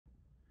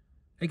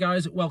Hey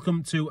guys,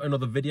 welcome to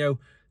another video.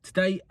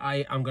 Today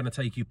I am going to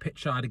take you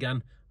pitchside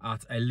again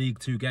at a League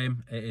 2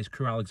 game. It is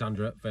Crewe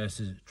Alexandra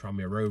versus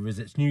Tranmere Rovers.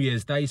 It's New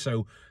Year's Day,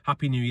 so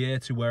Happy New Year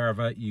to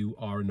wherever you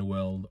are in the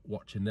world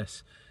watching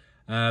this.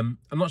 I'm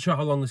not sure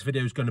how long this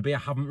video is going to be. I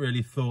haven't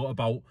really thought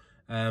about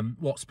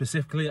what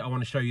specifically I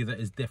want to show you that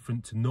is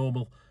different to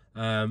normal.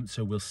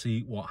 So we'll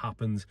see what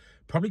happens.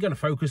 Probably going to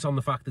focus on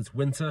the fact it's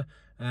winter.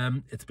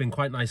 It's been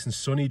quite nice and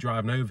sunny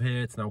driving over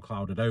here. It's now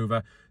clouded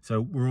over, so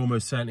we're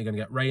almost certainly going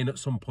to get rain at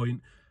some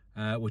point,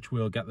 which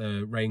we'll get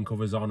the rain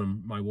covers on,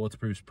 and my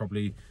waterproof's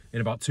probably in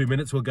about 2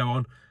 minutes will go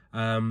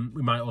on.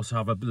 We might also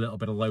have a little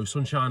bit of low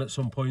sunshine at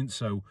some point,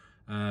 so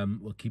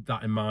we'll keep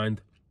that in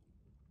mind.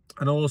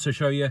 And I'll also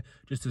show you,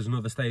 just as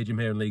another stadium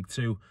here in League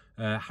 2,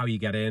 how you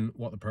get in,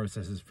 what the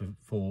process is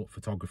for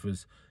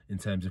photographers in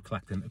terms of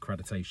collecting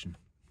accreditation.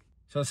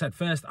 So as I said,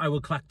 first I will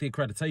collect the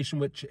accreditation,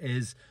 which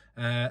is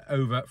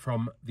over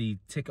from the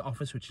ticket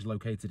office, which is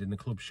located in the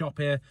club shop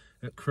here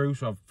at Crewe.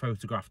 So I've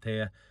photographed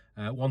here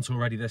once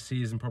already this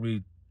season.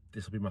 Probably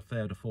this will be my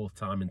third or fourth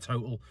time in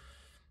total.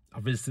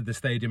 I've visited the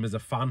stadium as a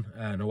fan,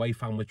 an away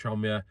fan with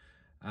Tranmere,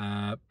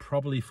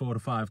 probably 4 to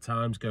 5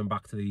 times, going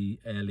back to the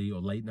early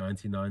or late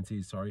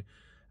 1990s, sorry.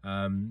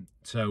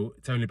 So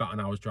it's only about an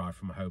hour's drive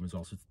from my home as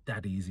well, so it's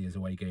dead easy as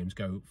away games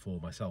go for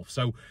myself.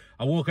 So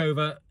I'll walk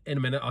over in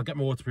a minute. I'll get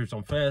my waterproofs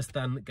on first,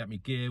 then get me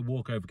gear,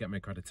 walk over, get my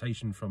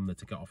accreditation from the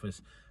ticket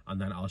office, and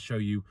then I'll show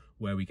you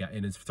where we get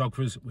in as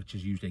photographers, which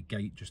is usually a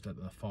gate just at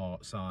the far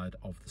side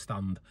of the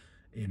stand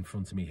in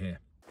front of me here.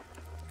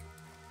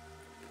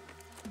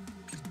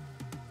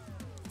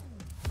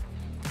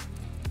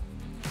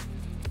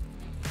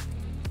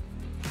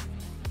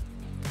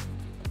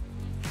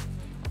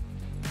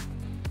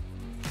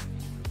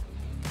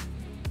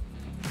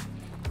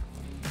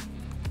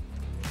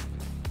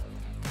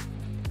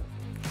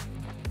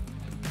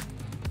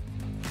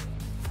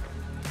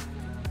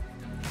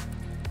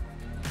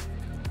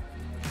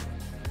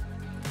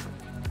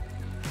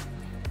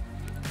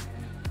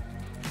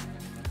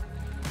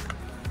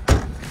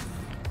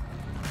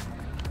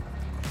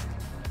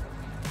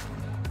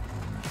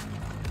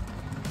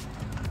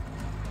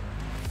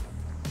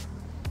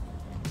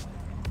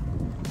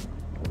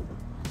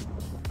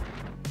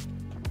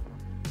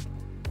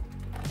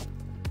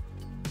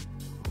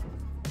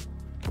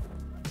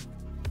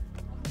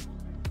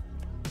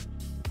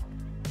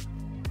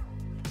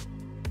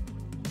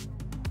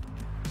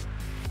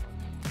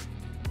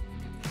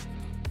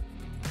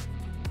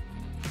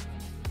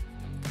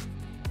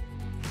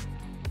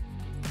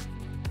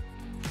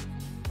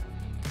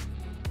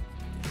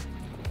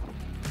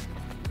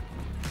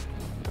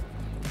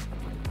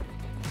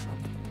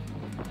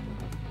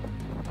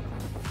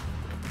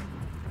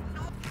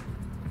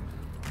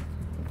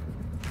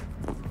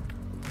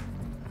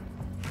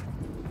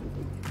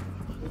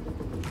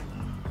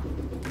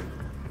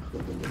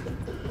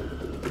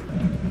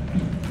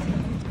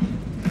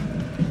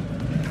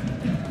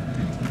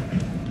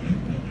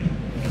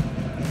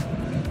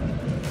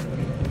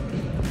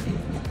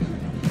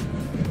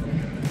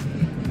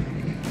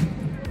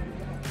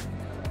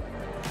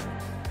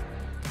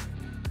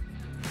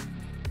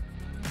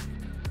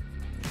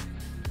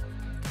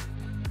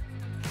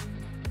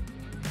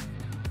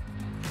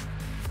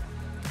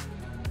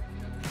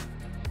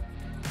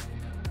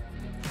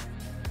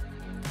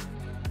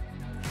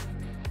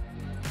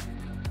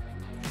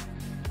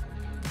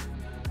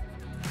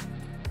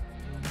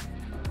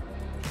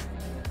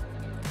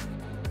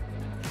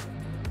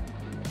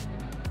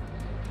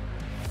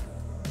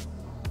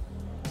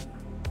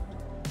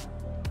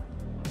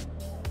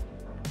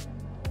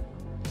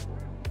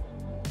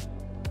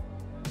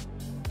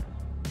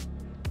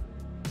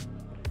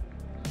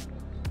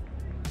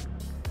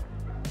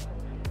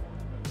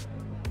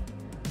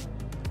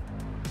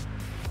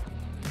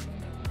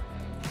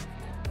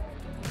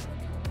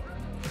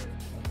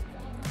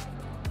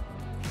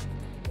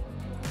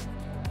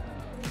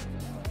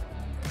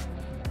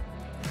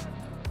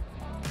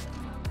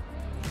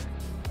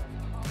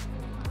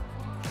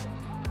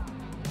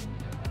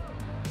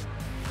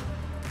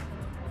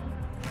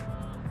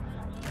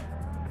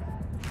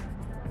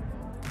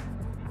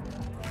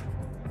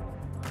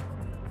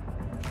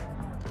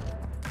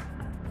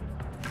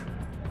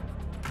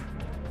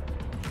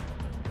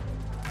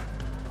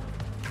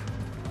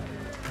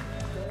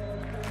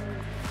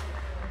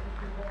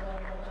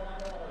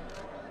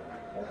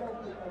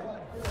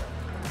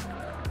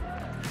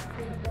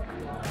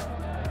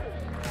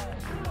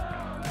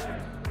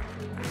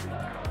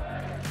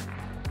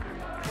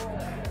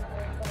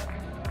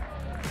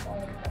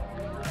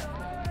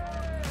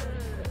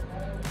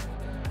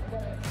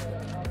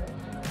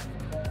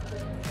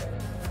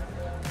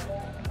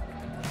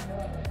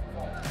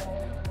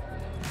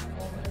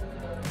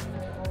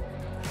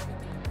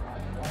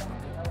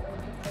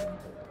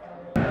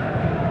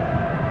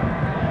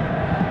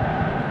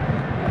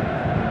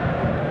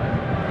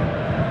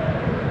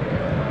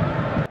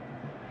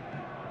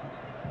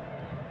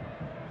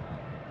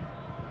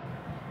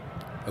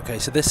 Okay,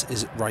 so this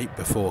is right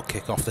before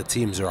kick-off. The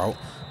teams are out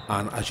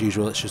And as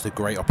usual, it's just a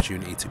great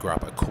opportunity to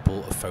grab a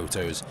couple of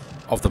photos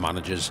of the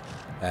managers,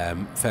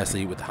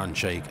 firstly with the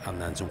handshake and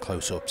then some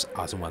close-ups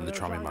as and when the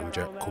Tranmere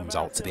manager comes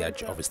out to the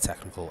edge of his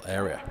technical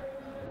area.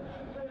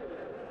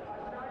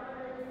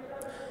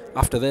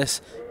 After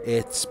this,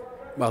 it's,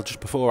 well, just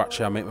before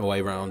actually I make my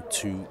way around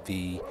to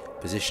the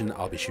position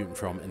I'll be shooting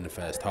from in the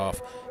first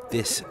half.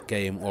 This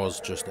game was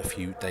just a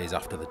few days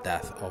after the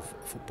death of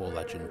football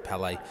legend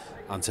Pelé,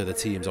 and so the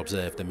teams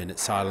observed a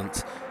minute's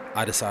silence.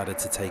 I decided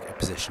to take a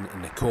position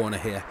in the corner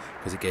here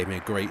because it gave me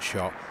a great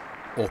shot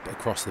up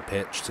across the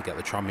pitch to get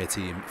the Tranmere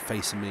team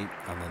facing me,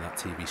 and then that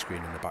TV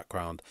screen in the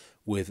background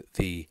with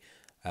the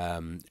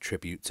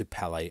tribute to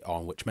Pelé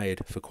on, which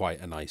made for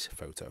quite a nice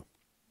photo.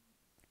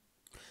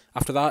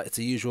 After that, it's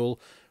the usual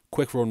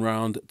quick run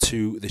round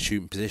to the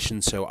shooting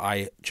position. So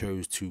I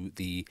chose to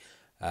the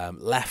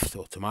left,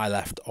 or to my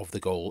left of the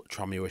goal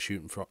Tranmere were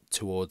shooting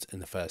towards in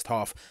the first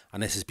half,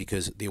 and this is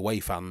because the away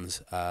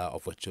fans,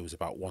 of which there was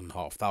about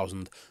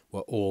 1,500,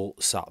 were all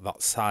sat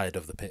that side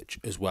of the pitch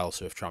as well.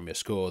 So if Tranmere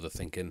score, the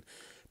thinking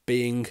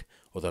being,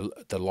 or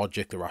the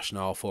logic, the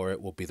rationale for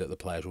it would be that the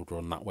players would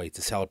run that way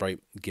to celebrate,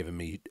 giving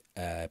me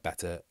a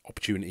better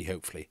opportunity,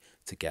 hopefully,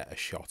 to get a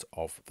shot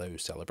of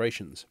those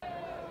celebrations.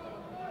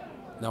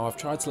 Now, I've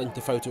tried to link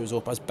the photos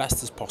up as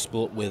best as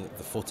possible with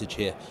the footage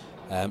here.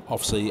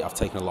 Obviously, I've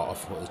taken a lot of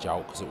footage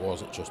out because it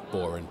was just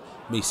boring.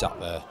 Me sat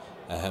there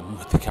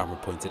with the camera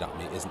pointed at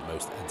me isn't the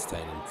most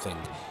entertaining thing.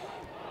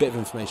 Bit of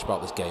information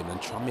about this game, and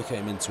Tranmere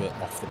came into it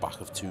off the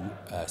back of two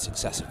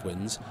successive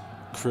wins.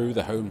 Crewe,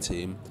 the home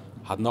team,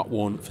 had not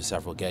won for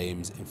several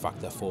games. In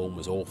fact, their form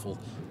was awful.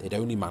 They'd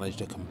only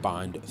managed a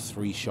combined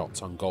 3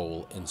 shots on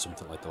goal in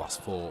something like the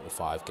last 4 or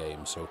 5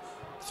 games. So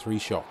 3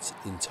 shots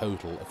in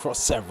total across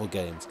several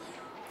games.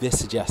 This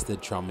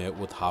suggested Tranmere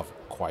would have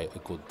quite a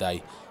good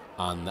day,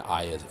 and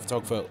I, as a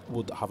photographer,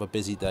 would have a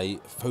busy day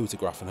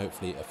photographing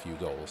hopefully a few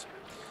goals.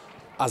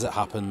 As it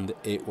happened,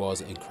 it was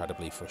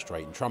incredibly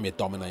frustrating. Tranmere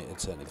dominated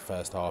certainly the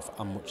first half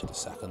and much of the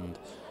second.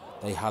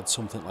 They had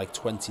something like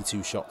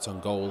 22 shots on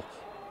goal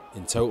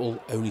in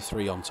total, only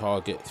 3 on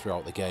target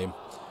throughout the game.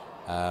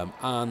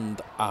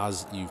 And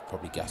as you've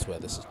probably guessed where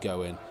this is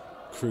going,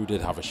 Crewe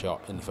did have a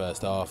shot in the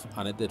first half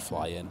and it did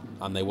fly in,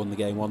 and they won the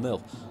game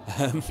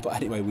 1-0. But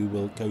anyway, we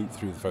will go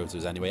through the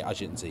photos anyway. As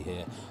you can see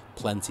here,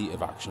 plenty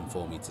of action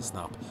for me to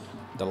snap.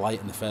 The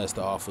light in the first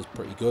half was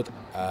pretty good.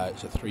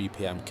 It's a 3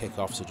 PM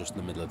kickoff, so just in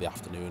the middle of the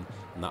afternoon,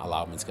 and that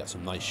allowed me to get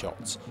some nice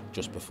shots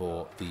just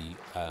before the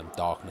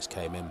darkness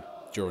came in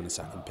during the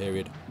second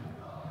period.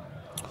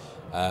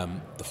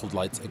 The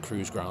floodlights at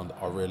Crewe's ground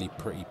are really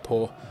pretty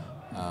poor.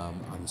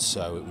 And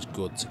so it was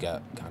good to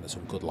get kind of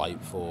some good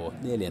light for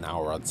nearly an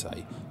hour, I'd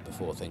say,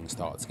 before things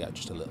started to get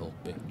just a little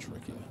bit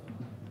trickier.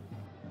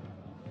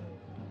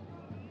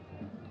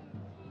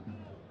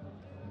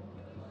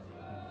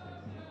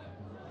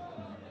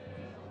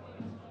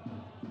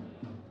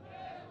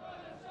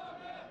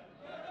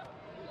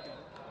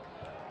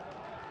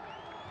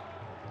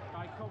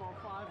 Come on,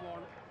 5-1.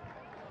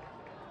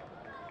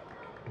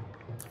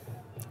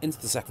 Into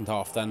the second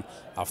half then,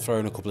 I've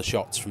thrown a couple of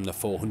shots from the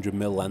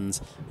 400mm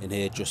lens in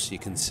here just so you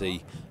can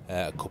see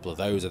a couple of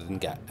those. I didn't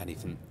get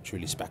anything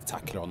truly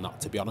spectacular on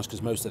that, to be honest,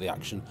 because most of the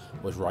action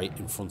was right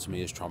in front of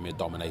me as Tranmere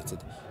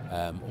dominated,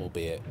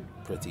 albeit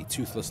pretty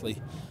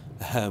toothlessly.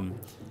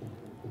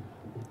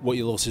 What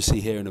you'll also see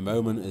here in a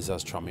moment is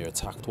as Tranmere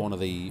attacked, one of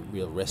the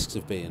real risks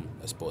of being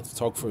a sports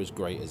photographer, as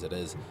great as it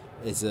is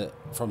that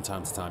from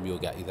time to time you'll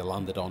get either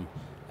landed on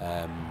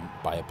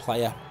by a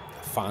player,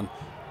 a fan,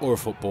 or a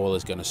footballer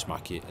is going to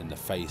smack you in the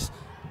face,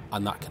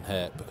 and that can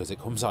hurt because it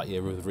comes at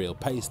you with real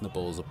pace and the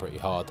balls are pretty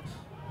hard.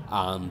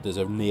 And there's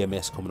a near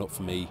miss coming up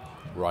for me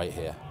right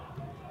here.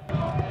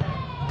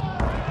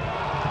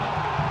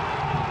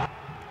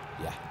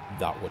 Yeah,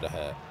 that would have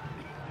hurt.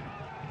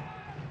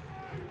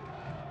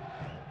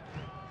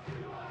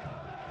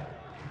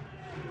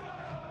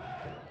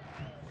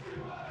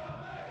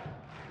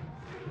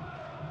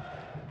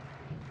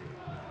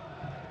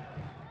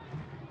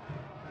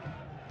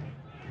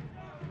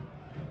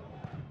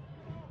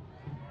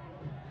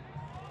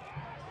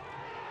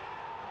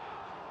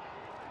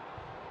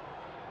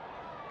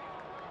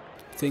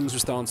 Things were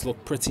starting to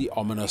look pretty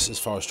ominous as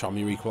far as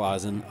Tranmere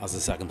equalising as the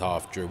second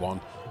half drew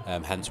on,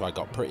 hence why I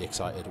got pretty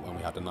excited when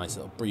we had a nice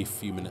little brief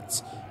few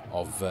minutes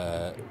of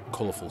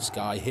colourful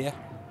sky here.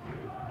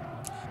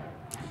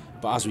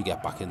 But as we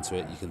get back into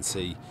it, you can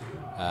see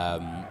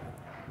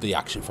the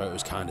action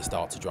photos kind of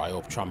start to dry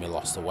up. Tranmere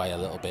lost away a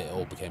little bit, it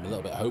all became a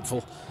little bit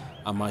hopeful,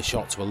 and my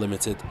shots were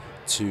limited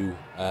to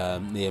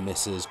near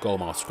misses,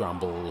 goalmouth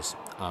scrambles,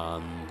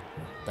 and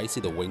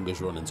basically the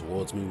wingers running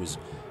towards me was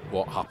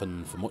what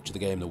happened for much of the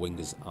game, the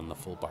wingers and the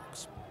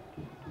fullbacks.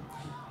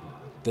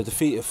 The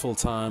defeat at full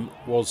time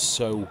was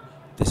so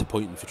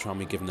disappointing for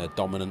Tranmere given their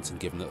dominance and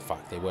given the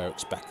fact they were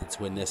expected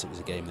to win this. It was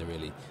a game they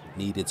really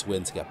needed to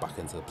win to get back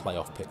into the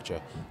playoff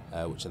picture,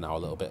 which they're now a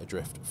little bit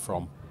adrift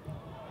from.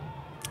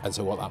 And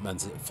so what that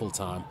meant at full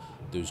time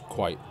there's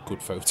quite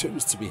good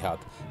photos to be had.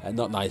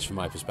 Not nice from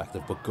my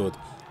perspective, but good.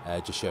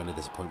 Just showing the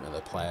disappointment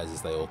of the players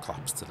as they all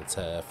collapsed to the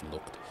turf and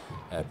looked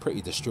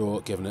pretty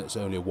distraught, given it's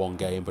only one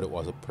game, but it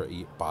was a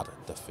pretty bad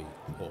defeat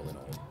all in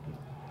all.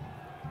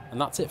 And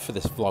that's it for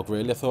this vlog,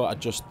 really. I thought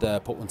I'd just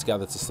put one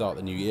together to start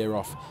the new year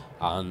off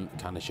and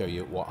kind of show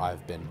you what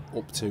I've been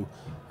up to.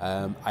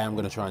 I am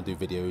going to try and do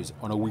videos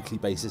on a weekly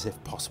basis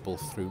if possible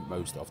through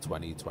most of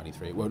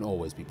 2023. It won't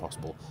always be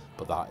possible,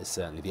 but that is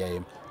certainly the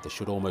aim. There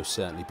should almost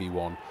certainly be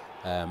one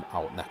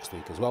out next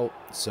week as well.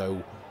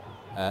 So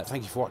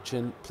thank you for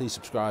watching. Please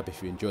subscribe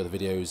if you enjoy the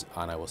videos,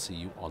 and I will see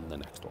you on the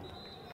next one.